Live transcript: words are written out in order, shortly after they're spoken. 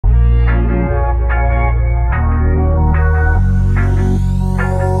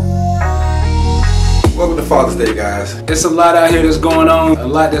Father's Day, guys. It's a lot out here that's going on, a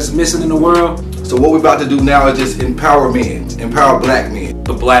lot that's missing in the world. So what we're about to do now is just empower men, empower black men.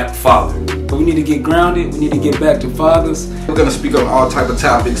 The black father. But we need to get grounded, we need to get back to fathers. We're gonna speak on all type of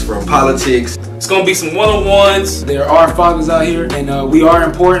topics from politics. It's gonna be some one-on-ones. There are fathers out here, and we are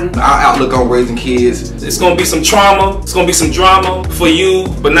important. Our outlook on raising kids. It's gonna be some trauma. It's gonna be some drama for you,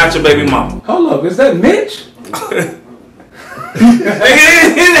 but not your baby mama. Hold up, is that Mitch?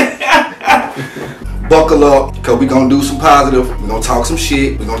 Buckle up, because we're gonna do some positive. We're gonna talk some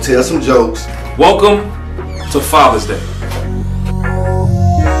shit. We're gonna tell some jokes. Welcome to Father's Day.